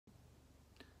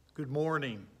Good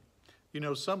morning. You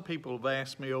know, some people have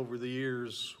asked me over the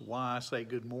years why I say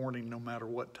good morning no matter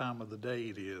what time of the day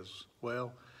it is.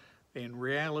 Well, in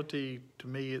reality, to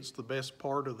me, it's the best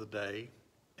part of the day,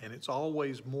 and it's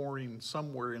always morning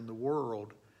somewhere in the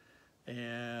world.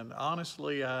 And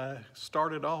honestly, I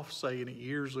started off saying it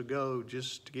years ago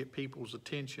just to get people's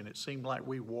attention. It seemed like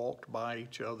we walked by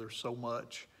each other so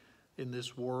much in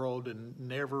this world and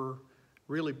never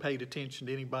really paid attention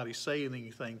to anybody saying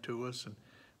anything to us.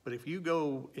 But if you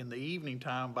go in the evening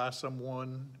time by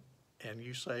someone and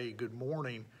you say good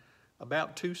morning,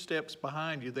 about 2 steps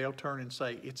behind you, they'll turn and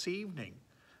say, it's evening.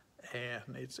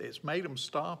 And it's made them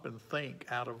stop and think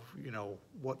out of,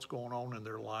 what's going on in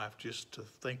their life, just to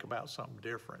think about something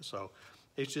different. So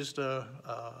it's just a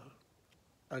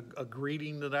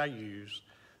greeting that I use.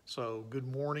 So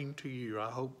good morning to you.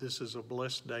 I hope this is a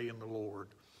blessed day in the Lord.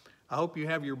 I hope you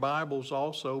have your Bibles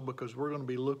also, because we're going to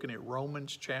be looking at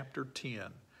Romans chapter 10.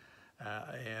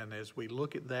 And as we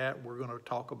look at that, we're going to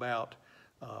talk about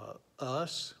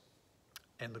us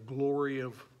and the glory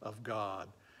of God.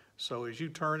 So as you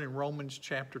turn in Romans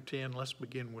chapter 10, let's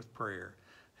begin with prayer.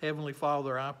 Heavenly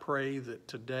Father, I pray that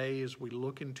today as we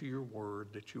look into your word,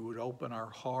 that you would open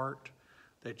our heart,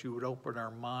 that you would open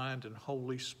our mind, and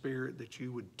Holy Spirit, that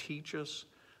you would teach us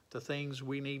the things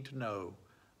we need to know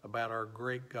about our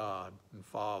great God and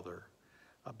Father,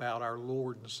 about our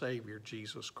Lord and Savior,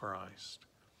 Jesus Christ.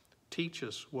 Teach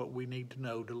us what we need to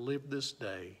know to live this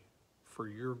day for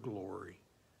your glory.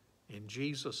 In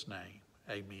Jesus' name,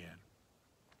 amen.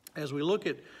 As we look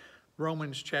at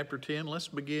Romans chapter 10, let's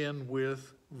begin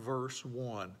with verse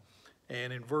 1.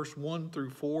 And in verse 1 through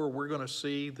 4, we're going to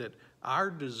see that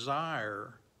our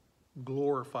desire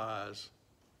glorifies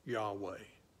Yahweh.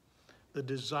 The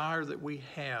desire that we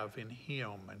have in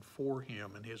Him and for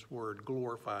Him and His Word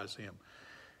glorifies Him.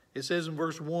 It says in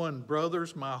verse 1,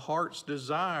 brothers, my heart's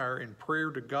desire and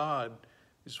prayer to God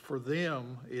is for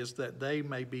them is that they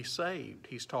may be saved.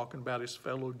 He's talking about his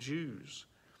fellow Jews.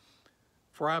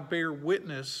 For I bear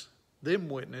witness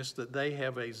that they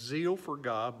have a zeal for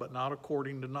God, but not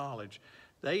according to knowledge.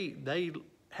 They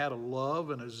had a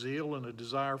love and a zeal and a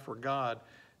desire for God,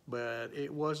 but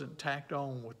it wasn't tacked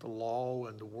on with the law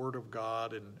and the Word of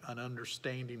God and an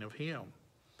understanding of Him.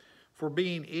 For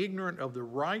being ignorant of the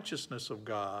righteousness of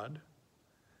God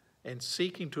and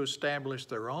seeking to establish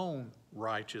their own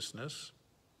righteousness,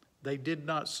 they did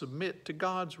not submit to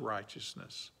God's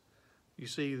righteousness. You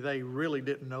see, they really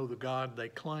didn't know the God they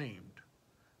claimed.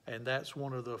 And that's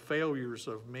one of the failures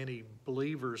of many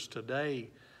believers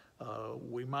today.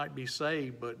 We might be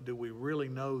saved, but do we really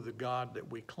know the God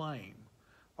that we claim?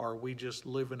 Or are we just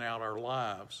living out our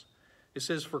lives? It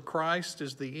says, for Christ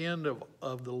is the end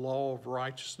of the law of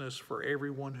righteousness for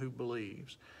everyone who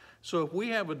believes. So if we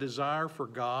have a desire for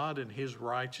God and His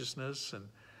righteousness and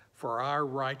for our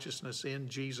righteousness in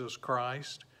Jesus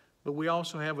Christ, but we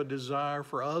also have a desire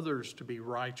for others to be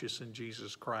righteous in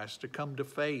Jesus Christ, to come to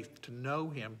faith, to know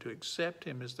Him, to accept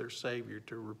Him as their Savior,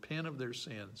 to repent of their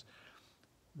sins.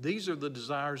 These are the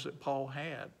desires that Paul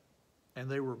had,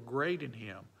 and they were great in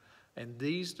him. And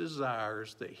these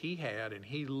desires that he had and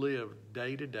he lived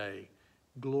day to day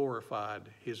glorified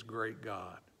his great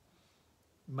God.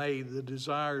 May the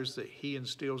desires that he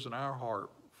instills in our heart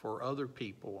for other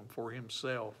people and for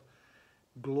himself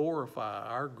glorify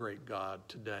our great God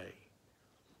today.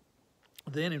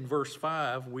 Then in verse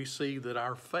 5, we see that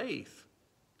our faith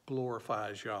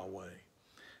glorifies Yahweh.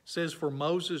 It says, for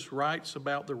Moses writes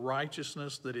about the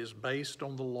righteousness that is based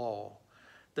on the law,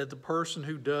 that the person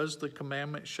who does the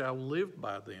commandments shall live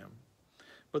by them.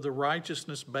 But the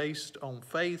righteousness based on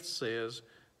faith says,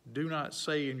 do not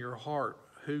say in your heart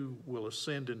who will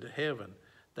ascend into heaven,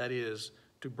 that is,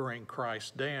 to bring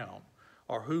Christ down,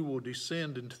 or who will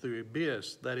descend into the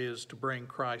abyss, that is, to bring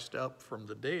Christ up from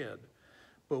the dead.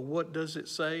 But what does it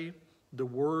say? The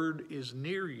word is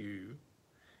near you,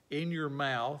 in your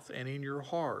mouth and in your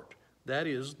heart. That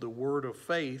is the word of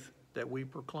faith that we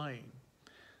proclaim.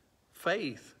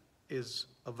 Faith is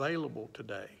available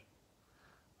today.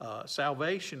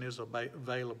 Salvation is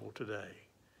available today.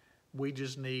 We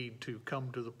just need to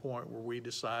come to the point where we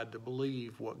decide to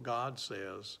believe what God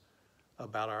says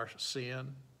about our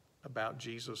sin, about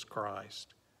Jesus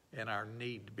Christ, and our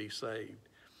need to be saved.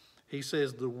 He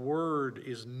says the word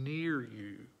is near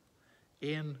you,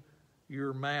 in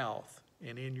your mouth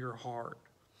and in your heart.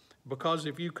 Because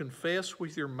if you confess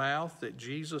with your mouth that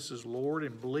Jesus is Lord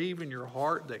and believe in your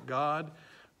heart that God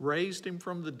raised him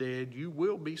from the dead, you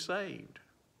will be saved.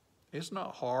 It's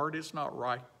not hard. It's not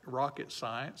rocket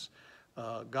science.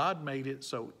 God made it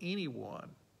so anyone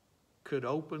could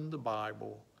open the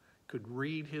Bible, could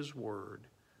read his word,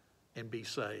 and be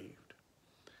saved.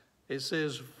 It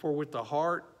says, for with the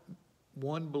heart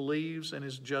one believes and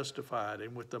is justified,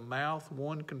 and with the mouth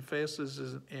one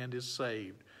confesses and is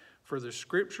saved. For the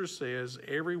scripture says,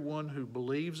 everyone who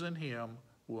believes in him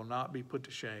will not be put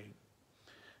to shame.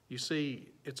 You see,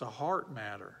 it's a heart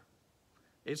matter.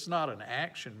 It's not an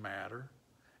action matter.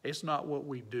 It's not what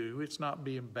we do. It's not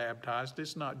being baptized.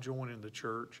 It's not joining the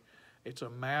church. It's a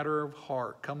matter of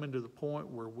heart, coming to the point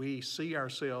where we see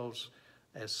ourselves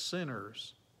as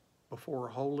sinners before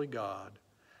a holy God,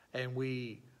 and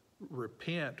we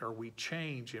repent or we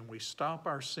change and we stop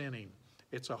our sinning.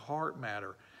 It's a heart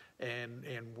matter, and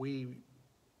we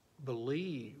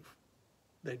believe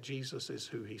that Jesus is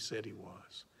who he said he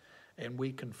was, and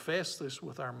we confess this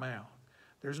with our mouth.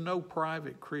 There's no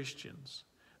private Christians.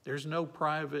 There's no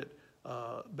private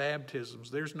baptisms.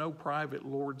 There's no private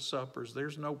Lord's Suppers.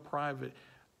 There's no private.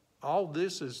 All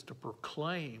this is to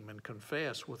proclaim and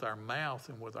confess with our mouth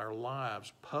and with our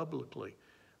lives publicly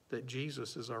that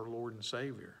Jesus is our Lord and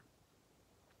Savior.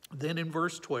 Then in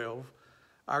verse 12,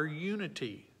 our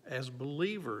unity as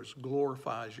believers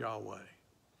glorifies Yahweh.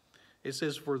 It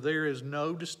says, for there is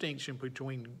no distinction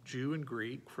between Jew and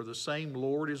Greek, for the same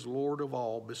Lord is Lord of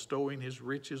all, bestowing his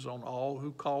riches on all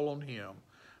who call on him.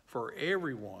 For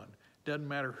everyone, doesn't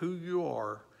matter who you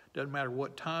are, doesn't matter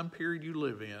what time period you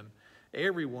live in,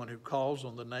 everyone who calls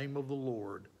on the name of the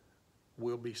Lord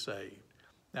will be saved.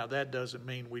 Now that doesn't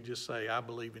mean we just say, I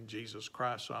believe in Jesus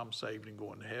Christ, so I'm saved and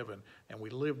going to heaven, and we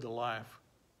live the life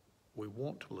we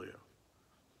want to live.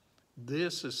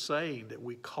 This is saying that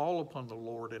we call upon the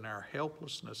Lord in our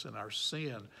helplessness and our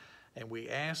sin, and we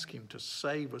ask him to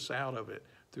save us out of it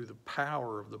through the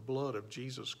power of the blood of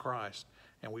Jesus Christ.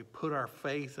 And we put our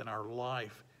faith and our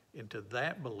life into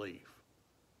that belief,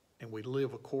 and we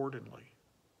live accordingly.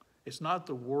 It's not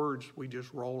the words we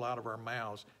just roll out of our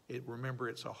mouths. Remember,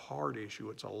 it's a heart issue.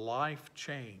 It's a life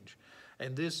change.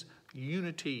 And this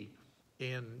unity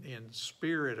in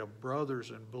spirit of brothers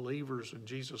and believers in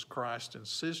Jesus Christ and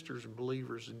sisters and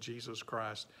believers in Jesus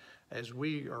Christ, as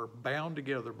we are bound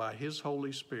together by his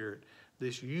Holy Spirit,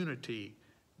 this unity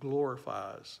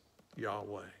glorifies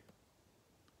Yahweh.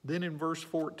 Then in verse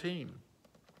 14,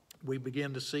 we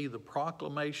begin to see the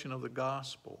proclamation of the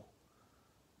gospel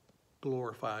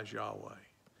glorifies Yahweh.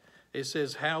 It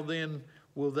says, how then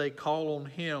will they call on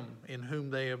him in whom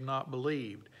they have not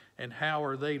believed? And how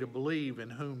are they to believe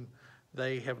in whom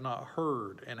they have not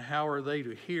heard? And how are they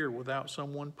to hear without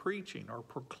someone preaching or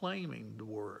proclaiming the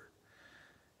word?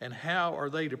 And how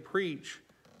are they to preach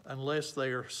unless they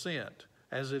are sent?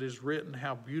 As it is written,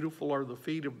 how beautiful are the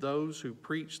feet of those who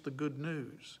preach the good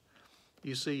news.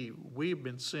 You see, we've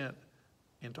been sent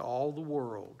into all the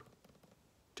world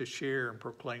to share and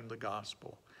proclaim the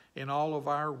gospel. In all of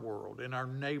our world, in our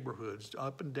neighborhoods,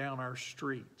 up and down our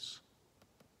streets.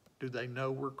 Do they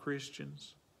know we're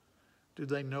Christians? Do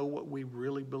they know what we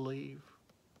really believe?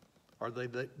 Or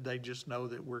they just know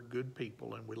that we're good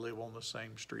people and we live on the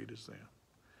same street as them?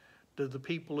 Do the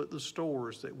people at the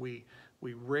stores that we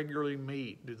regularly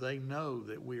meet, do they know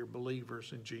that we are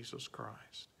believers in Jesus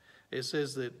Christ? It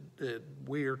says that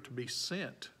we are to be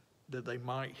sent, that they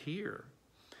might hear.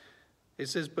 It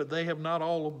says, but they have not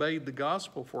all obeyed the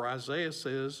gospel, for Isaiah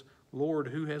says, Lord,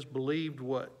 who has believed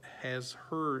what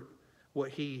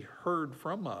he heard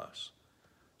from us?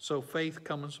 So faith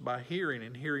comes by hearing,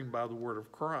 and hearing by the word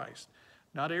of Christ.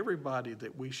 Not everybody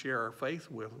that we share our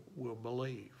faith with will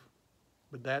believe,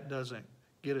 but that doesn't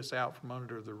get us out from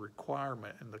under the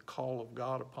requirement and the call of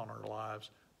God upon our lives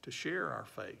to share our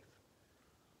faith.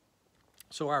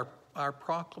 So our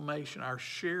proclamation, our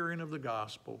sharing of the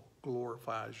gospel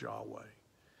glorifies Yahweh.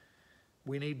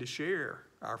 We need to share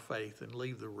our faith and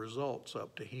leave the results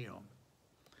up to him.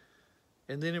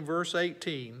 And then in verse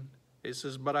 18, it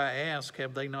says, but I ask,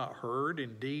 have they not heard?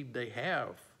 Indeed they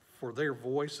have, for their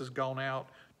voice has gone out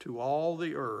to all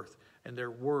the earth, and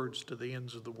their words to the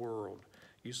ends of the world.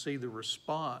 You see, the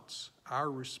response,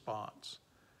 our response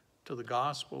to the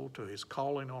gospel, to his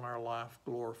calling on our life,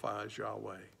 glorifies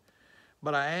Yahweh.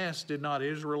 But I asked, did not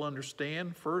Israel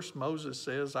understand? First, Moses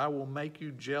says, I will make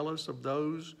you jealous of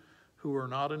those who are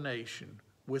not a nation.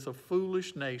 With a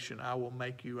foolish nation, I will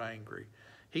make you angry.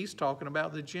 He's talking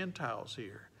about the Gentiles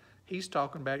here. He's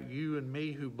talking about you and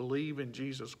me who believe in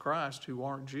Jesus Christ, who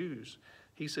aren't Jews.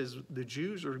 He says the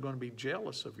Jews are going to be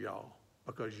jealous of y'all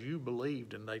because you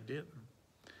believed and they didn't.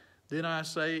 Then I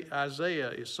say, Isaiah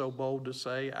is so bold to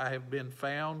say, I have been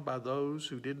found by those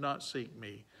who did not seek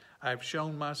me. I have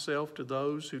shown myself to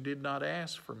those who did not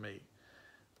ask for me.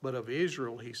 But of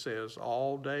Israel, he says,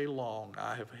 all day long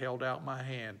I have held out my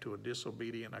hand to a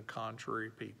disobedient and contrary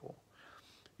people.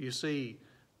 You see,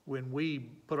 when we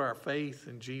put our faith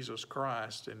in Jesus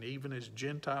Christ, and even as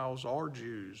Gentiles or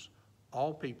Jews,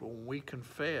 all people, when we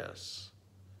confess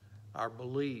our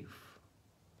belief,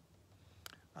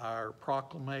 our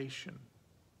proclamation,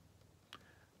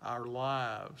 our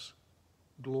lives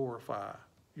glorify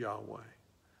Yahweh.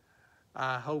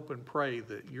 I hope and pray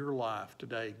that your life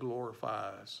today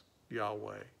glorifies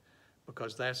Yahweh,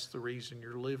 because that's the reason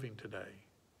you're living today,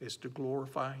 is to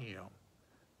glorify Him,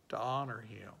 to honor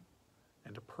Him,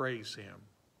 and to praise Him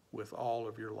with all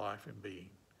of your life and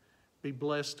being. Be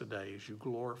blessed today as you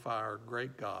glorify our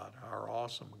great God, our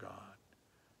awesome God,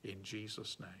 in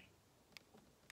Jesus' name.